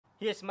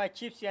Here's my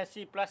cheap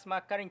CNC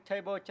plasma cutting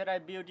table that I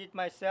built it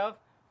myself.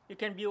 You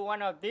can build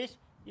one of these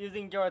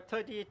using your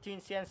 3018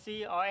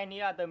 CNC or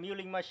any other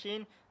milling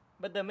machine.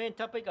 But the main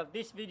topic of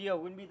this video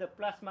will be the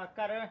plasma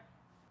cutter.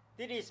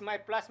 This is my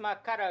plasma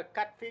cutter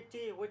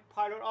Cut50 with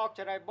pilot arc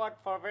that I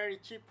bought for a very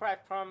cheap price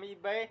from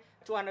eBay,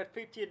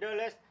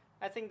 $250.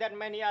 I think that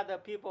many other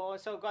people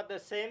also got the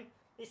same.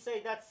 It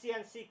says that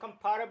CNC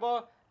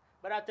compatible.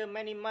 But after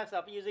many months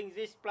of using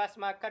this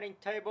plasma cutting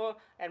table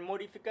and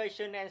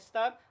modification and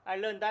stuff, I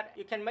learned that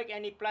you can make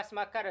any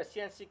plasma cutter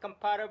CNC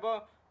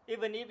compatible,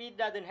 even if it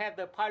doesn't have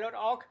the pilot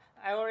arc.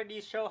 I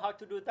already showed how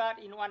to do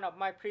that in one of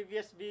my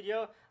previous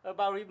videos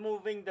about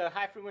removing the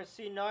high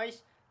frequency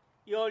noise.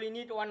 You only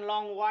need one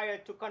long wire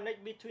to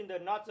connect between the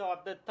nozzle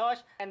of the torch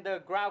and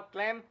the ground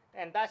clamp,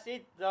 and that's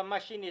it. The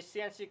machine is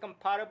CNC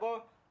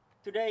compatible.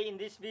 Today in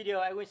this video,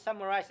 I will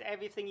summarize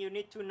everything you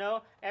need to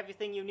know,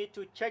 everything you need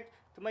to check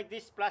to make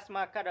this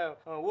plasma cutter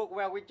work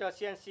well with your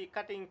CNC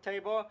cutting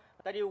table,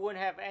 that you won't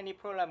have any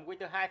problem with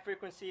the high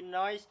frequency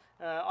noise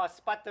or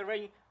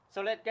sputtering.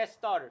 So let's get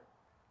started.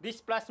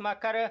 This plasma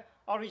cutter,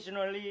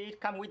 originally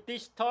it comes with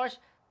this torch,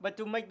 but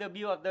to make the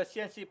build of the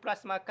CNC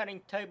plasma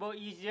cutting table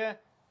easier,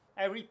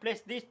 I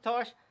replaced this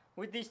torch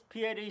with this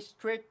PAD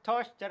straight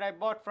torch that I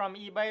bought from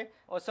eBay,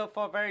 also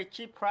for a very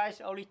cheap price,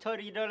 only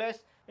 $30.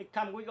 It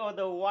comes with all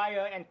the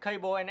wire and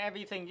cable and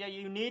everything that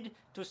you need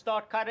to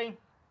start cutting.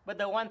 But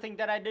the one thing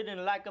that I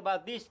didn't like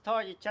about this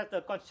torch is just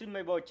the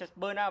consumable just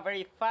burn out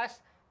very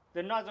fast.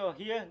 The nozzle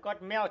here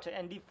got melted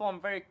and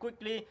deformed very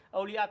quickly,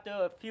 only after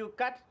a few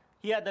cuts.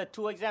 Here are the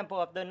two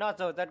examples of the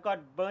nozzle that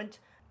got burnt.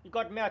 It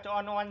got melted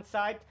on one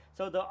side,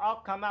 so the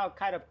arc come out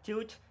kind of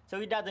tilt, so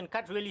it doesn't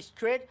cut really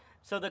straight,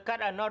 so the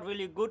cuts are not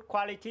really good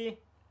quality.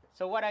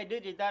 So what I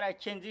did is that I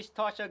changed this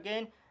torch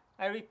again.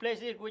 I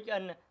replaced it with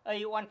an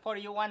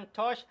A141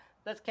 torch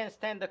that can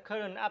stand the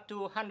current up to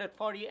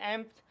 140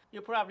 amps.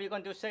 You're probably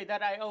going to say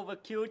that I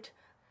overkilled,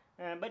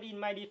 but in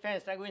my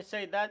defense I will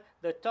say that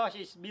the torch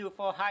is built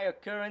for higher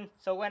current,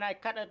 so when I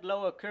cut at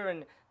lower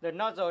current, the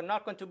nozzle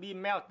not going to be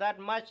melt that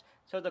much,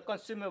 so the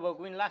consumable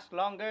will last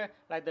longer,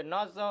 like the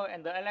nozzle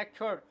and the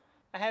electrode.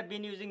 I have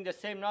been using the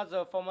same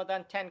nozzle for more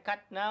than 10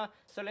 cuts now,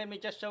 so let me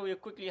just show you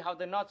quickly how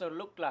the nozzle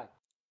look like.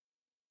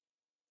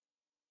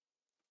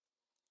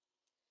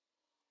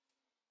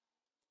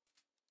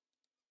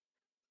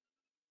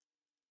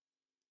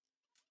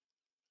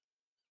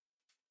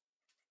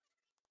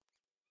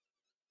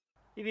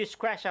 If you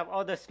scratch up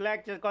all the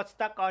slack that got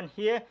stuck on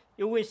here,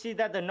 you will see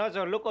that the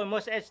nozzle look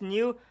almost as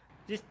new.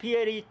 This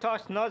PAD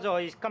torch nozzle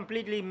is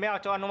completely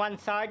melted on one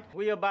side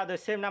with about the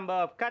same number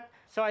of cuts,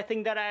 so I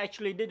think that I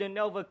actually didn't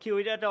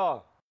overkill it at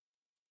all.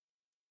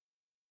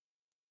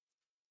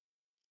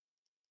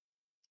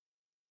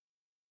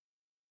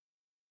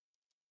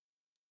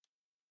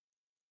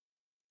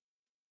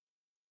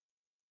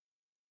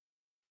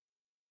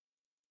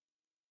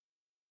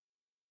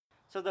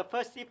 So the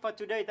first tip for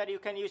today that you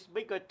can use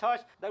bigger torch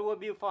that will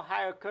be for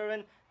higher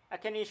current. I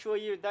can assure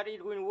you that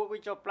it will work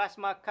with your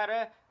plasma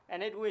cutter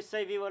and it will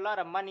save you a lot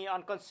of money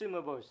on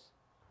consumables.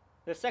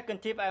 The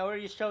second tip I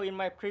already showed in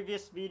my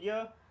previous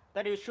video,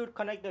 that you should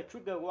connect the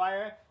trigger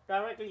wire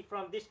directly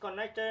from this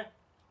connector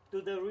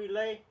to the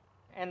relay,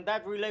 and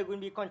that relay will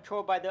be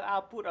controlled by the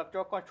output of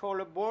your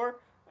controller board.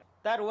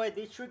 That way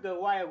this trigger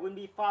wire will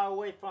be far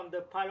away from the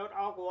pilot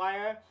arc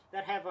wire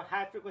that have a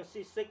high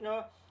frequency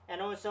signal, and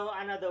also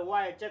another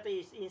wire that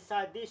is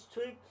inside this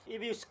tube.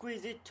 If you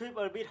squeeze this tube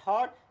a bit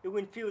hard, you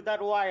will feel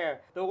that wire.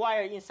 The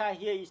wire inside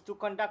here is to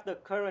conduct the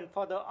current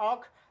for the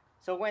arc,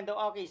 so when the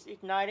arc is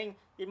igniting,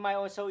 it might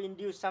also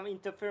induce some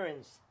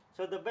interference.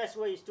 So the best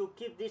way is to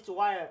keep this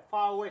wire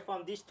far away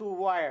from these two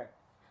wires.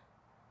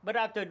 But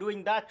after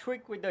doing that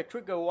trick with the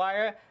trigger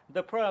wire,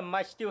 the problem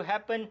might still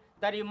happen,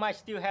 that you might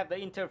still have the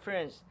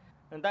interference.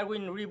 And that will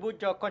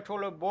reboot your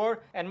controller board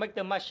and make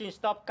the machine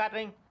stop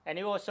cutting, and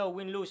you also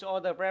will lose all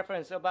the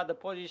reference about the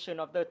position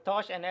of the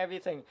torch and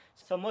everything.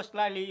 So most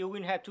likely you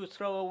will have to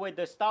throw away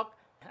the stock.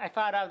 I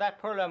found out that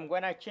problem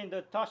when I changed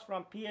the torch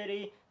from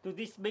PAD to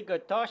this bigger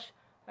torch.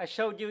 I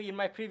showed you in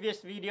my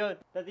previous video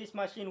that this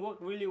machine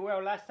worked really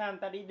well last time,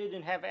 that it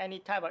didn't have any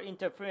type of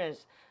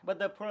interference. But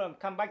the problem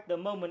come back the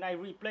moment I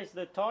replaced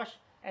the torch,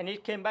 and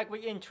it came back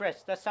with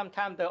interest that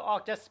sometimes the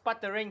arc just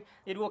sputtering.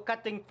 It will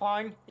cutting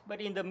fine,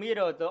 but in the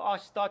middle the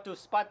arc start to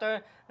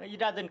sputter. It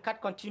doesn't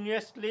cut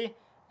continuously,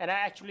 and I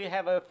actually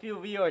have a few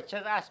viewers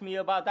just asked me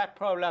about that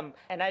problem,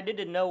 and I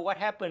didn't know what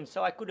happened,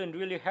 so I couldn't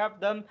really help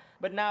them.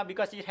 But now,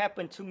 because it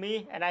happened to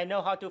me and I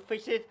know how to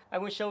fix it, I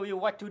will show you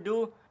what to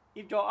do.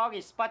 If your arc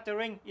is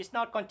sputtering, it's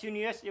not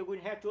continuous, you will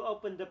have to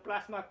open the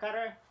plasma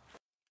cutter.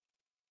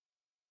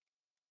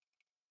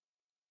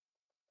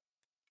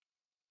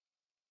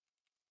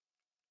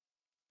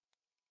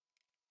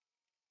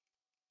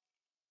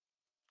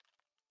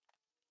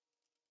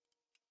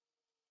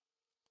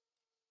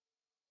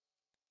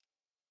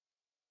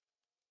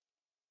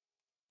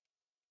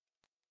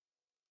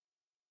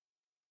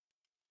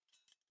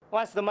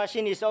 Once the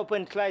machine is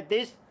opened like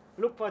this,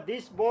 look for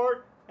this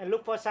board and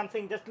look for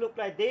something that looks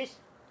like this.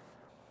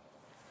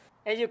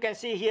 As you can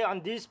see here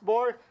on this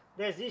board,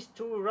 there's these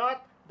two rods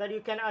that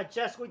you can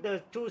adjust with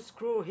the two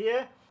screws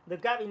here. The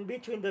gap in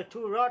between the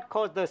two rods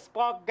called the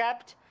spark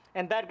gap,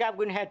 and that gap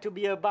will have to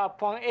be about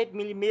 0.8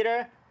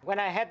 millimeter. When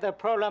I had the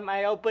problem,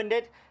 I opened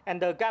it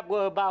and the gap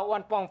was about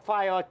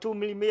 1.5 or 2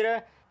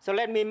 millimeter. So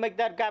let me make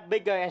that gap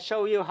bigger and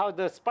show you how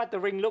the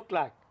sputtering look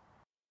like.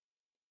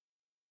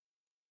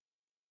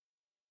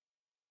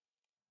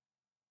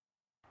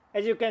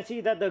 As you can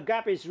see that the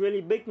gap is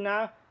really big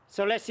now.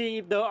 So let's see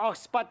if the ox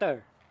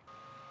sputter.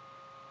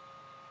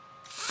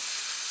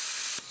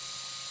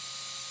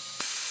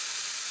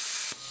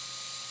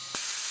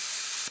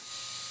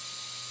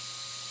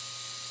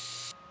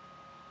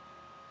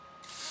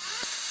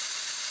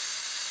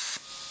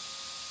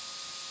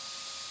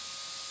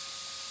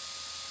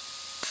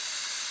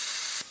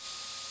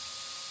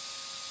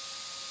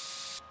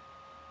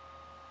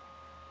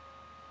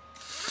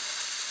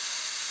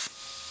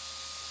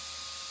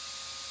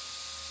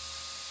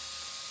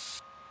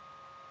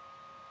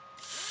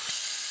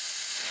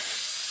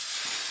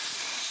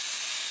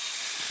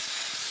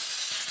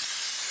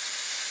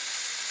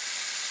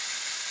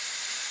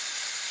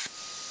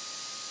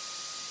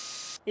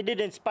 It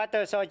didn't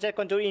sputter, so I'm just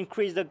going to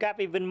increase the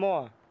gap even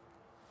more.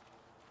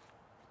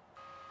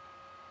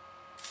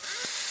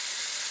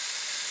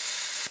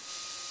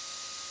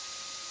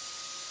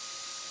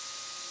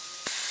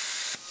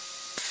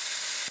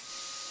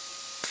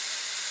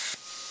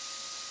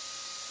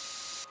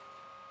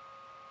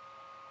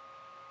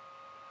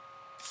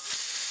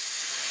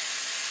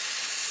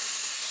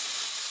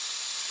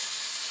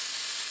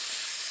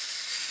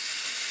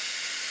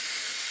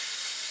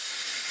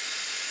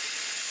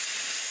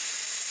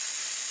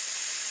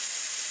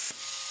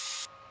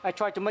 I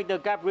tried to make the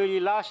gap really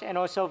large and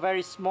also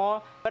very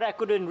small, but I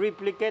couldn't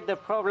replicate the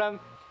problem.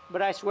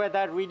 But I swear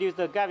that reduce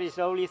the gap is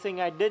the only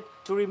thing I did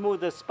to remove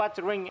the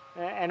sputtering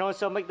and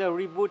also make the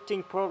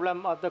rebooting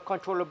problem of the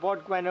controller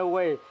board went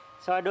away.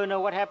 So I don't know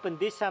what happened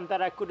this time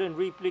that I couldn't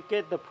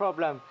replicate the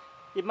problem.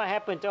 It might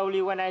happen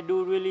only when I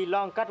do really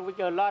long cut with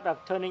a lot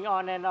of turning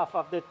on and off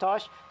of the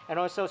torch and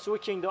also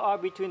switching the oil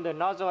between the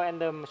nozzle and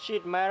the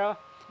sheet metal.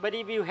 But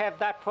if you have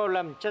that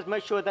problem, just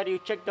make sure that you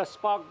check the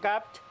spark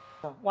gap.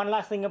 One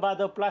last thing about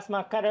the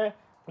plasma cutter,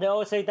 they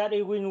all say that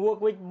it will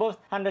work with both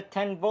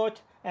 110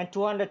 volt and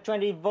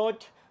 220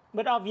 volt,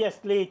 but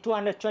obviously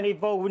 220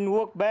 volt will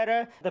work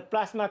better. The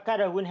plasma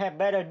cutter will have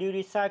better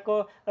duty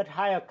cycle at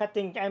higher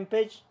cutting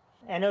amperage.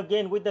 And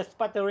again, with the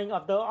sputtering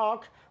of the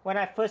arc, when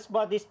I first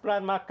bought this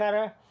plasma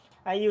cutter,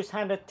 I used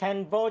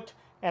 110 volt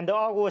and the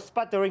arc was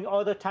sputtering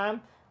all the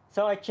time.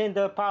 So I changed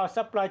the power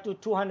supply to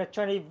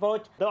 220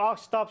 volt. The arc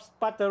stopped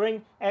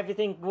sputtering,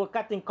 everything was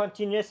cutting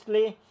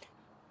continuously.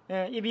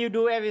 If you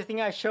do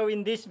everything I show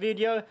in this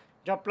video,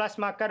 your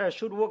plasma cutter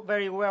should work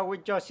very well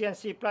with your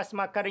CNC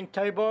plasma cutting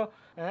table.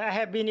 I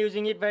have been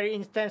using it very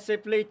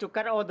intensively to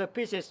cut all the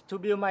pieces to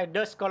build my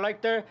dust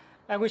collector.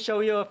 I will show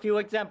you a few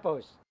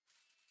examples.